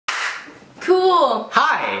Cool.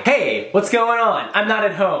 Hi. Hey, what's going on? I'm not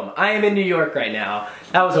at home. I am in New York right now.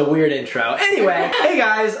 That was a weird intro. Anyway, hey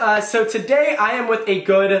guys, so today I am with a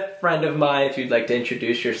good friend of mine, if you'd like to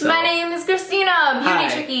introduce yourself. My name is Christina,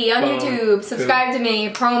 BeautyChickee on YouTube. Subscribe to me,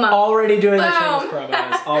 promo. Already doing the shameless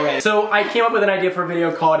promos, already. So I came up with an idea for a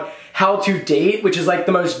video called How to Date, which is like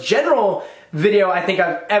the most general video I think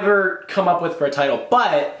I've ever come up with for a title,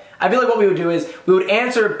 but I feel like what we would do is we would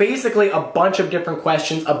answer basically a bunch of different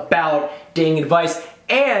questions about dating advice,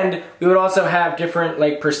 and we would also have different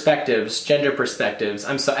like perspectives, gender perspectives.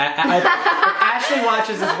 I'm so if Ashley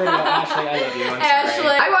watches this video. Ashley, I love you. I'm Ashley,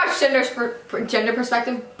 sorry. I watched gender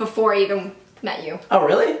perspective before I even met you. Oh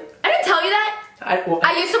really? I didn't tell you that.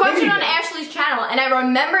 I used to watch it on Ashley. Ashley's channel, and I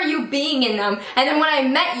remember you being in them, and then when I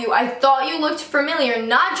met you, I thought you looked familiar,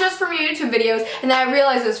 not just from your YouTube videos, and then I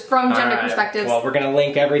realized it's from gender perspectives. Well, we're gonna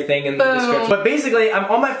link everything in the description. But basically, I'm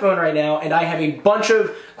on my phone right now, and I have a bunch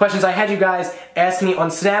of questions I had you guys ask me on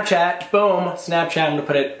Snapchat. Boom, Snapchat, I'm gonna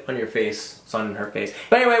put it on your face. It's on her face.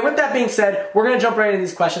 But anyway, with that being said, we're gonna jump right into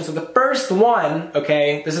these questions. So the first one,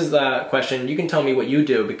 okay, this is the question. You can tell me what you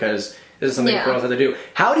do, because this is something girls have to do.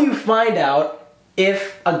 How do you find out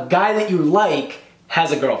if a guy that you like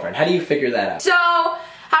has a girlfriend? How do you figure that out? So,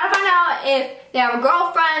 how to find out if they have a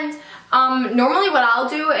girlfriend? Normally what I'll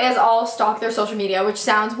do is I'll stalk their social media, which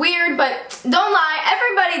sounds weird, but don't lie,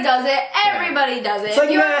 everybody does it. Everybody does it. It's like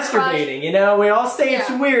masturbating, you know? We all say it's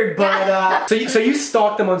weird, but so you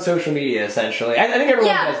stalk them on social media, essentially. I think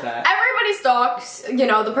everyone does that. Everybody stalks, you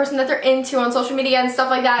know, the person that they're into on social media and stuff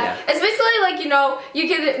like that. It's basically like, you know,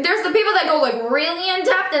 there's the people that go like really in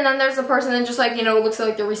depth, and then there's the person that just like, you know, looks at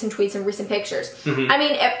like their recent tweets and recent pictures. I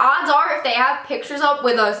mean, odds are if they have pictures up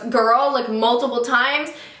with a girl like multiple times,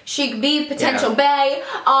 she could be potential bae.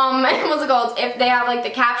 What's it called? If they have like the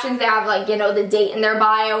captions, they have like, you know, the date in their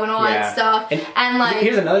bio and all that stuff. And like,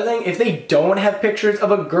 here's another thing: if they don't have pictures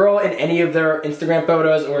of a girl in any of their Instagram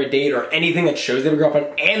photos or a date or anything that shows they have a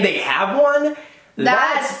girlfriend, and they have one,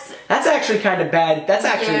 that's actually kind of bad. That's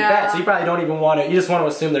actually bad. So you probably don't even want to. You just want to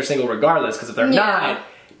assume they're single regardless, because if they're not,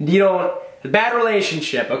 you don't. Bad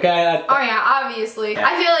relationship, okay? Oh yeah, obviously.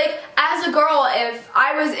 I feel like as a girl, if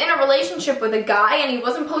I was in a relationship with a guy and he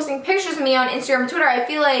wasn't posting pictures of me on Instagram and Twitter, I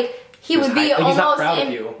feel like he would be almost... He's not proud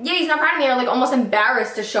of you. Yeah, he's not proud of me, or like almost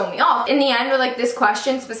embarrassed to show me off. In the end, with like this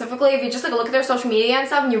question specifically, if you just like look at their social media and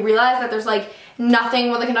stuff and you realize that there's like nothing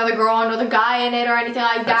with like another girl or another guy in it or anything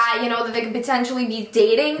like that, you know, that they could potentially be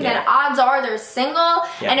dating, then odds are they're single.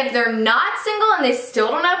 And if they're not single and they still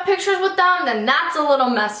don't have pictures with them, then that's a little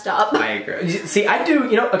messed up. I agree. See, I do,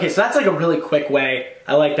 you know, okay, so that's like a really quick way.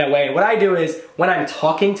 I like that way. And what I do is, when I'm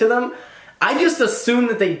talking to them, I just assume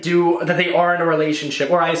that they are in a relationship,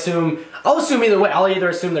 or I'll assume either way. I'll either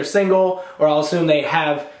assume they're single, or I'll assume they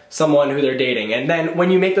have someone who they're dating. And then when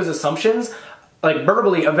you make those assumptions, like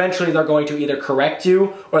verbally, eventually they're going to either correct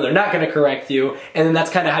you or they're not going to correct you, and then that's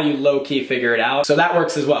kind of how you low-key figure it out. So that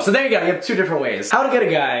works as well. So there you go, you have two different ways. How to get a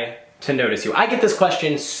guy to notice you. I get this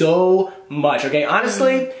question so much, okay?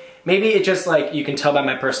 Honestly, maybe it just like, you can tell by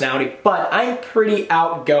my personality, but I'm pretty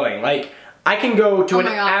outgoing. Like, I can go to an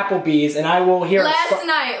Applebee's and I will hear last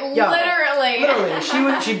night,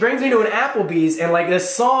 literally, she brings me to an Applebee's and like this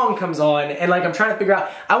song comes on and like I'm trying to figure out.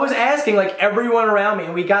 I was asking like everyone around me,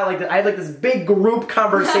 and we got like I had like this big group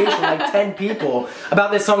conversation, like 10 people,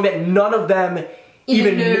 about this song that none of them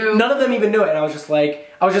even knew it. And I was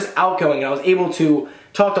just outgoing, and I was able to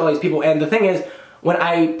talk to all these people. And the thing is, when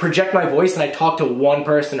I project my voice and I talk to one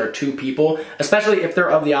person or two people, especially if they're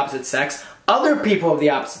of the opposite sex, other people of the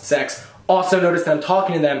opposite sex also notice that I'm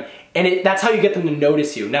talking to them, and that's how you get them to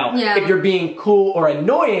notice you. Now, if you're being cool or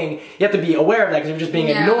annoying, you have to be aware of that, because if you're just being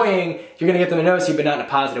annoying, you're gonna get them to notice you, but not in a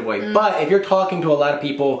positive way. But if you're talking to a lot of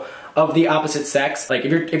people of the opposite sex, like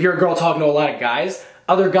if you're a girl talking to a lot of guys,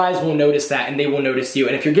 other guys will notice that, and they will notice you.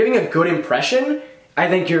 And if you're giving a good impression, I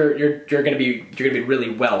think you're gonna be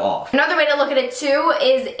really well off. Another way to look at it too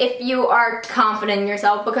is if you are confident in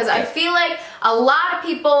yourself, because I feel like a lot of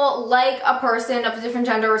people like a person of a different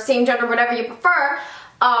gender or same gender, whatever you prefer.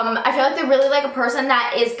 I feel like they really like a person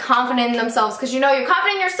that is confident in themselves, because you know you're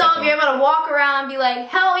confident in yourself, you're able to walk around and be like,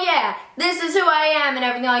 hell yeah, this is who I am, and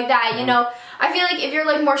everything like that. You know, I feel like if you're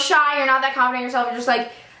like more shy, you're not that confident in yourself, you're just like,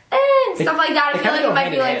 and stuff like that. I feel like it might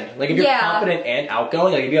be like if you're confident and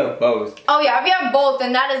outgoing, like if you have both. Oh yeah, if you have both,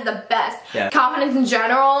 then that is the best. Confidence in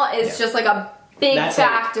general is just like a big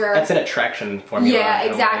factor. That's an attraction formula. Yeah,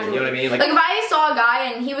 exactly. You know what I mean? Like if I saw a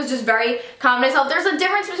guy and he was just very confident in himself, there's a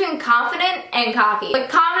difference between confident and cocky. Like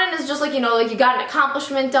confident is just like, you know, like you got an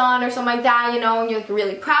accomplishment done or something like that, you know, and you're like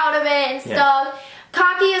really proud of it and stuff.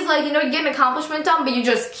 Cocky is like, you know, you get an accomplishment done, but you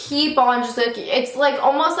just keep on just like, it's like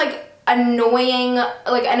almost like annoying,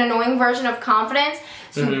 like an annoying version of confidence.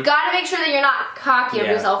 So you gotta make sure that you're not cocky of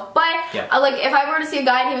yourself. But like if I were to see a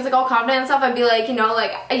guy and he was like all confident and stuff, I'd be like,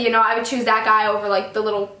 I would choose that guy over like the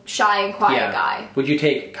little shy and quiet guy. Would you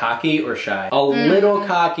take cocky or shy? A little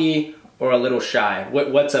cocky or a little shy?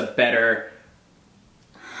 What's a better?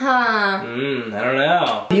 I don't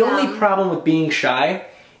know. The only problem with being shy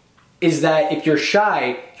is that if you're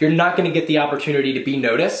shy, you're not going to get the opportunity to be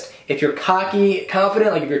noticed. If you're cocky,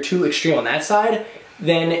 confident, like if you're too extreme on that side,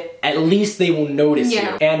 then at least they will notice you.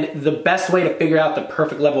 And the best way to figure out the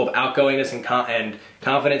perfect level of outgoingness and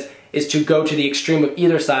confidence is to go to the extreme of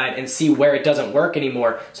either side and see where it doesn't work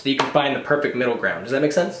anymore so that you can find the perfect middle ground. Does that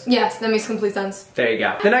make sense? Yes, that makes complete sense. There you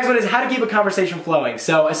go. The next one is how to keep a conversation flowing.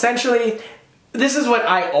 So essentially, this is what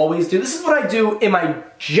I always do. This is what I do in my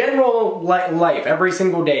general life every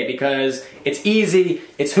single day because it's easy,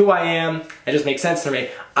 it's who I am, it just makes sense to me.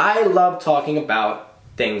 I love talking about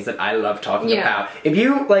things that I love talking about. If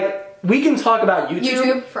you, we can talk about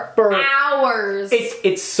YouTube for hours.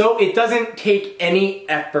 It doesn't take any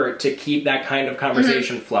effort to keep that kind of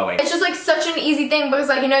conversation flowing. It's just like such an easy thing because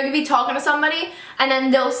you could be talking to somebody and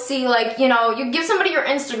then they'll see you give somebody your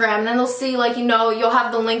Instagram and then they'll see you'll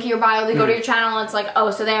have the link in your bio, they go to your channel and it's like,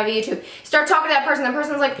 oh, so they have a YouTube. You start talking to that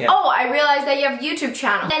person's like, oh, I realized that you have a YouTube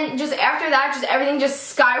channel. And just after that, just everything just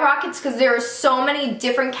skyrockets because there are so many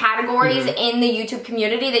different categories in the YouTube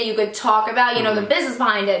community that you could talk about, the business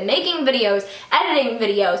behind it, making videos, editing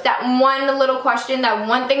videos, that one little question, that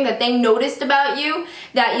one thing that they noticed about you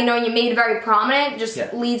that you made very prominent just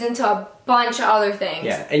leads into a bunch of other things.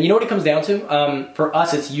 Yeah, and you know what it comes down to? For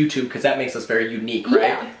us it's YouTube because that makes us very unique,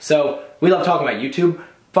 right? So we love talking about YouTube.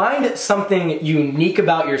 Find something unique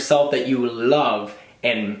about yourself that you love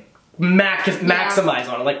and maximize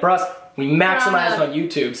on it. Like for us, we maximize on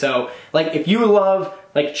YouTube. So if you love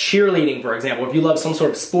cheerleading, for example, if you love some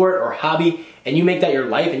sort of sport or hobby and you make that your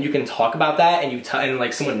life and you can talk about that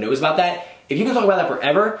and someone knows about that, if you can talk about that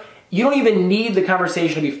forever, you don't even need the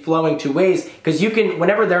conversation to be flowing two ways because you can,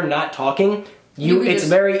 whenever they're not talking, it's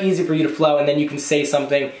very easy for you to flow and then you can say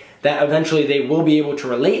something that eventually they will be able to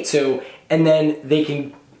relate to and then they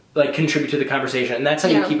can contribute to the conversation, and that's how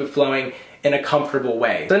you keep it flowing in a comfortable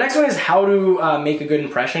way. So the next one is how to make a good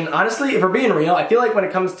impression. Honestly, if we're being real, I feel like when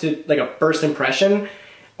it comes to a first impression,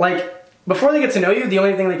 before they get to know you, the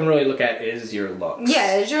only thing they can really look at is your looks.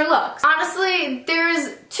 Yeah, it's your looks. Honestly,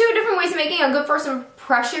 there's two different ways of making a good first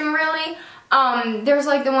impression, really. There's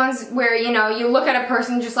the ones where, you look at a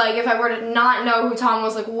person just if I were to not know who Tom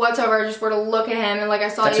was, whatsoever, I just were to look at him and I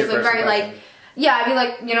saw he was very yeah,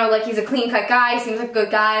 I'd be he's a clean cut guy, he seems like a good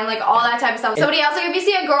guy, and all that type of stuff. Somebody else, if you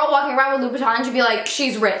see a girl walking around with Louboutins, you'd be like,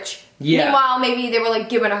 she's rich. Yeah. Meanwhile, maybe they were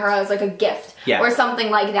giving her as a gift or something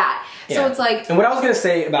like that. So it's And what I was gonna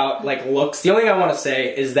say about looks, the only thing I want to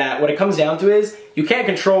say is that what it comes down to is you can't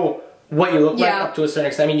control what you look like up to a certain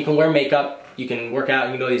extent. I mean, you can wear makeup, you can work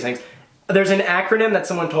out, you know these things. There's an acronym that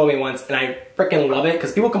someone told me once, and I freaking love it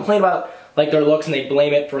because people complain about their looks and they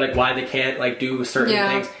blame it for why they can't do certain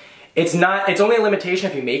things. It's only a limitation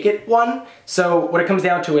if you make it one. So what it comes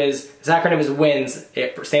down to is, this acronym is WINS.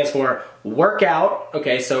 It stands for workout.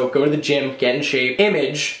 Okay, so go to the gym, get in shape.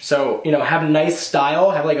 Image, so have nice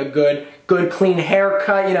style, have a good clean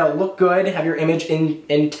haircut, look good, have your image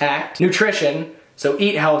intact. Nutrition, so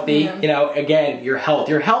eat healthy, again, your health.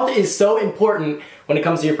 Your health is so important when it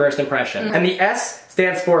comes to your first impression. And the S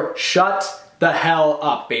stands for shut the hell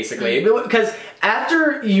up, basically. Because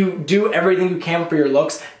after you do everything you can for your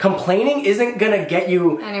looks, complaining isn't gonna get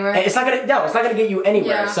you anywhere. It's not gonna get you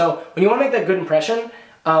anywhere. So when you want to make that good impression,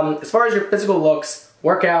 as far as your physical looks,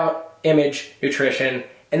 workout, image, nutrition,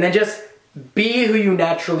 and then just be who you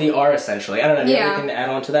naturally are, essentially. I don't know, do you have anything to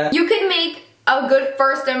add on to that? You can make a good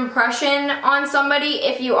first impression on somebody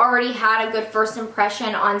if you already had a good first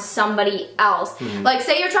impression on somebody else.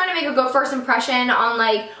 Say you're trying to make a good first impression on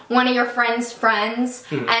one of your friend's friends,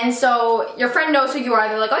 and so your friend knows who you are.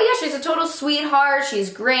 They're like, oh yeah, she's a total sweetheart,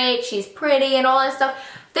 she's great, she's pretty, and all that stuff.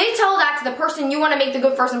 They tell that to the person you want to make the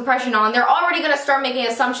good first impression on. They're already going to start making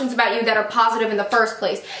assumptions about you that are positive in the first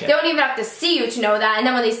place. They don't even have to see you to know that, and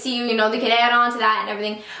then when they see you, they can add on to that and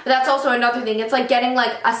everything. But that's also another thing. It's getting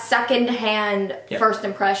a second-hand first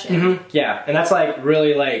impression. Yeah, and that's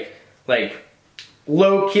really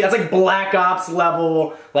low key. That's Black Ops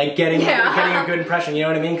level, getting a good impression. You know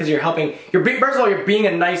what I mean? Because you're helping. First of all, you're being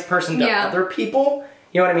a nice person to other people.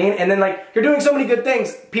 You know what I mean? And then you're doing so many good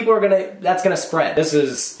things, that's gonna spread.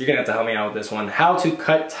 You're gonna have to help me out with this one. How to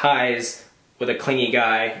cut ties with a clingy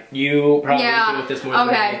guy. You probably deal with this more than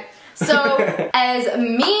me. So as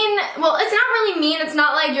mean, well, it's not really mean. It's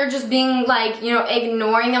not like you're just being like, you know,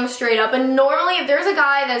 ignoring them straight up. And normally if there's a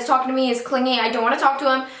guy that's talking to me, is clingy, I don't want to talk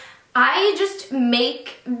to him, I just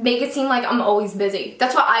make it seem like I'm always busy.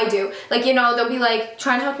 That's what I do. Like, you know, they'll be like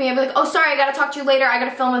trying to talk to me. I'll be like, oh, sorry, I gotta talk to you later. I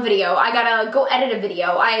gotta film a video. I gotta go edit a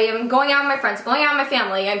video. I am going out with my friends, going out with my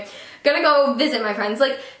family. I'm gonna go visit my friends.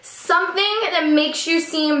 Like, something that makes you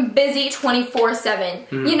seem busy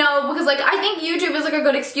 24/7. You know, because like, I think YouTube is like a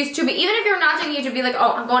good excuse too, but even if you're not doing YouTube, be like,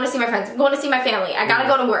 oh, I'm going to see my friends, I'm going to see my family, I gotta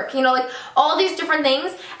go to work, you know, like all these different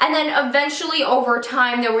things. And then eventually over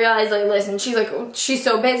time they'll realize, like, listen, she's like, she's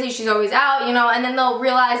so busy, she's always out, you know, and then they'll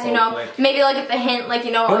realize, you know, maybe like at the hint, like,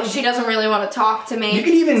 you know, oh, she doesn't really want to talk to me. You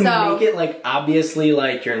can even make it like obviously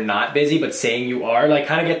like you're not busy, but saying you are, like,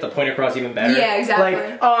 kind of get the point across even better. Yeah, exactly.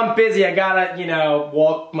 Like, oh, I'm busy, I gotta, you know,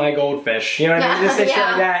 walk my goldfish, you know what I mean? Just say shit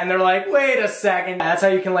like that, and they're like, wait a second. That's how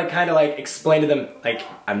you can like kind of like explain to them, like,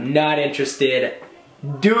 I'm not interested,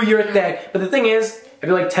 do your thing. But the thing is, I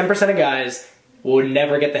feel like 10% of guys will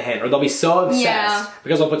never get the hint, or they'll be so obsessed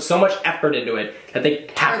because they'll put so much effort into it that they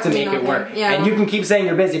have to make it work. And you can keep saying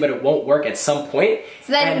you're busy, but it won't work at some point.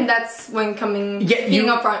 So then that's when being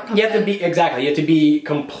upfront comes You have to be, exactly, you have to be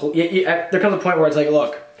complete. There comes a point where it's like,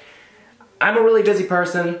 look, I'm a really busy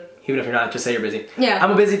person. Even if you're not, just say you're busy. Yeah.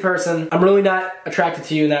 I'm a busy person. I'm really not attracted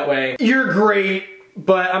to you in that way. You're great,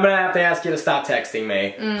 but I'm gonna have to ask you to stop texting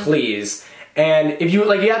me, please. And if you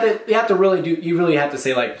like, you have to really have to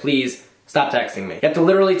say like, please stop texting me. You have to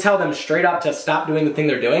literally tell them straight up to stop doing the thing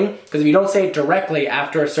they're doing. Because if you don't say it directly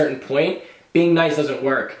after a certain point, being nice doesn't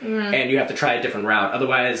work, and you have to try a different route.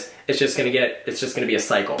 Otherwise, it's just gonna be a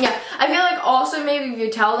cycle. Yeah, I feel like also maybe if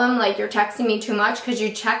you tell them like you're texting me too much, could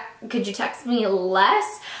you text me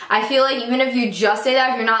less? I feel like even if you just say that,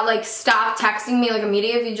 if you're not like stop texting me like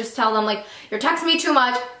immediately, if you just tell them like you're texting me too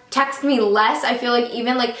much, text me less. I feel like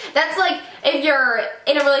even like that's like if you're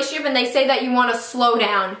in a relationship and they say that you want to slow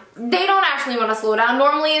down, they don't actually want to slow down.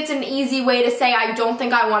 Normally it's an easy way to say I don't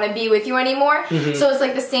think I want to be with you anymore. So it's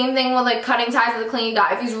like the same thing with like cutting ties with a clingy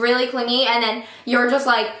guy. If he's really clingy and then you're just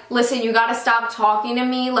like, listen, you gotta stop talking to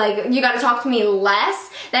me, like you gotta talk to me less,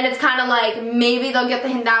 then it's kind of like maybe they'll get the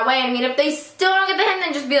hint that way. I mean, if they still don't get the hint,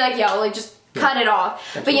 then just be like, yo, like just cut it off.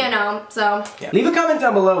 Absolutely. But you know, so leave a comment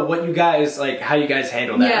down below what you guys like, how you guys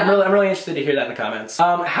handle that. I'm really interested to hear that in the comments.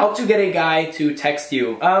 How to get a guy to text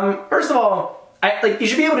you. First of all, you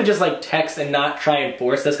should be able to just like text and not try and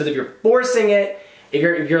force this, because if you're forcing it, if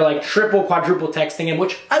you're like triple, quadruple texting him,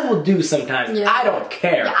 which I will do sometimes, I don't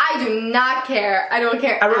care. Yeah, I do not care. I don't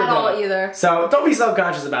care at all either. So don't be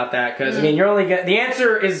self-conscious about that, because I mean, you're only the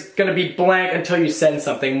answer is gonna be blank until you send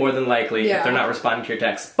something, more than likely, if they're not responding to your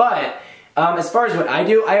text. But as far as what I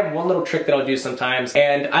do, I have one little trick that I'll do sometimes,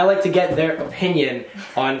 and I like to get their opinion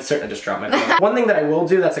on certain. I just dropped my phone. One thing that I will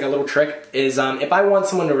do that's like a little trick is if I want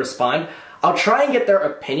someone to respond, I'll try and get their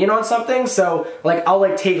opinion on something. So like I'll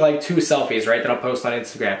like take like 2 selfies, right, that I'll post on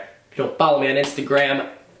Instagram. If you don't follow me on Instagram,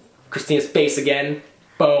 Christina's face again,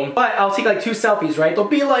 boom. But I'll take like 2 selfies, right? They'll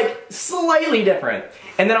be like slightly different.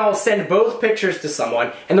 And then I'll send both pictures to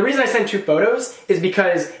someone. And the reason I send 2 photos is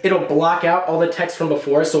because it'll block out all the text from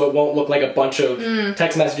before, so it won't look like a bunch of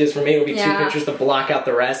text messages from me. It'll be 2 pictures to block out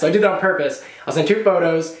the rest. So I do that on purpose. I'll send 2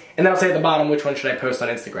 photos, and then I'll say at the bottom, which one should I post on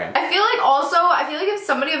Instagram. I feel like also, if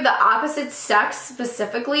somebody of the opposite sex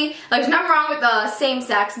specifically, like there's nothing wrong with the same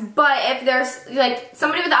sex, but if there's like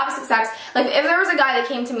somebody with the opposite sex, like if there was a guy that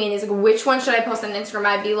came to me and he's like, which one should I post on Instagram?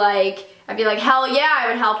 I'd be like, hell yeah, I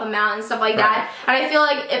would help him out and stuff like that. And I feel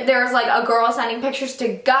like if there's like a girl sending pictures to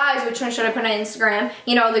guys, which one should I put on Instagram?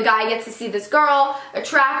 You know, the guy gets to see this girl,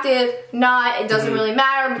 attractive, not, it doesn't really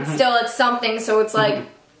matter, but still it's something, so it's like,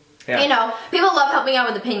 you know, people love helping out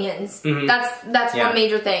with opinions. That's one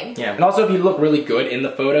major thing. Yeah, and also if you look really good in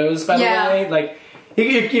the photos, by the way, like,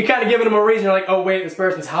 you're kind of giving them a reason. You're like, oh wait, this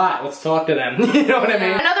person's hot, let's talk to them. You know what I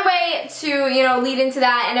mean? Another way to, you know, lead into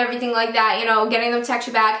that and everything like that, you know, getting them to text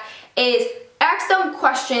you back, is ask them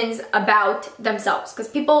questions about themselves, because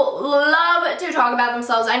people love to talk about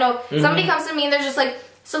themselves. I know somebody comes to me and they're just like,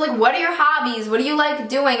 so like, what are your hobbies? What do you like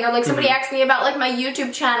doing? Or like somebody asked me about like my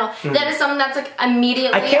YouTube channel. That is something that's like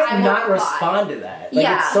immediately I can't not respond to that. Like,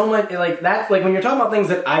 it's so much, like that's like when you're talking about things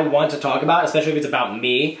that I want to talk about, especially if it's about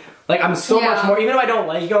me. Like I'm so much more, even if I don't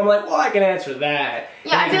like you, I'm like, well, I can answer that.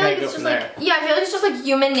 Yeah, I feel like it's just like, yeah, I feel like it's just like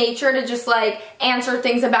human nature to just like answer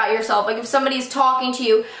things about yourself. Like if somebody's talking to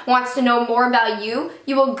you, wants to know more about you,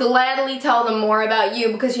 you will gladly tell them more about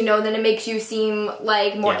you because you know then it makes you seem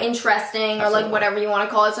like more interesting or like whatever you want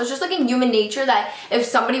to call it. So it's just like in human nature that if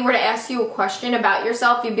somebody were to ask you a question about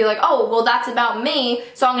yourself, you'd be like, oh, well that's about me,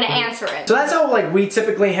 so I'm going to answer it. So that's how like we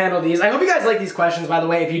typically handle these. I hope you guys like these questions, by the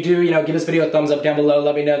way. If you do, you know, give this video a thumbs up down below.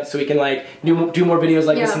 Let me know so we can like do more videos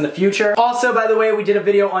like this in the future. Also, by the way, we did a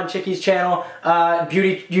video on Chickie's channel,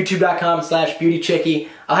 youtube.com/BeautyChickee.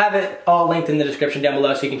 I'll have it all linked in the description down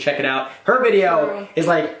below so you can check it out. Her video is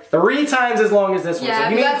like 3 times as long as this one. Yeah,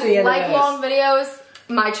 so if you guys like long videos,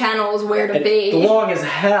 my channel is where to be. Long as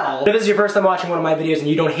hell. If this is your first time watching one of my videos and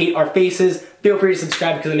you don't hate our faces, feel free to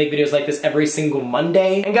subscribe because I make videos like this every single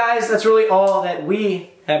Monday. And guys, that's really all that we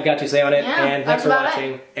have got to say on it. Yeah, and thanks for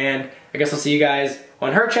watching. And I guess I'll see you guys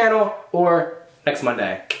on her channel or next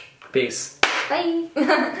Monday. Peace.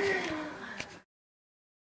 Bye.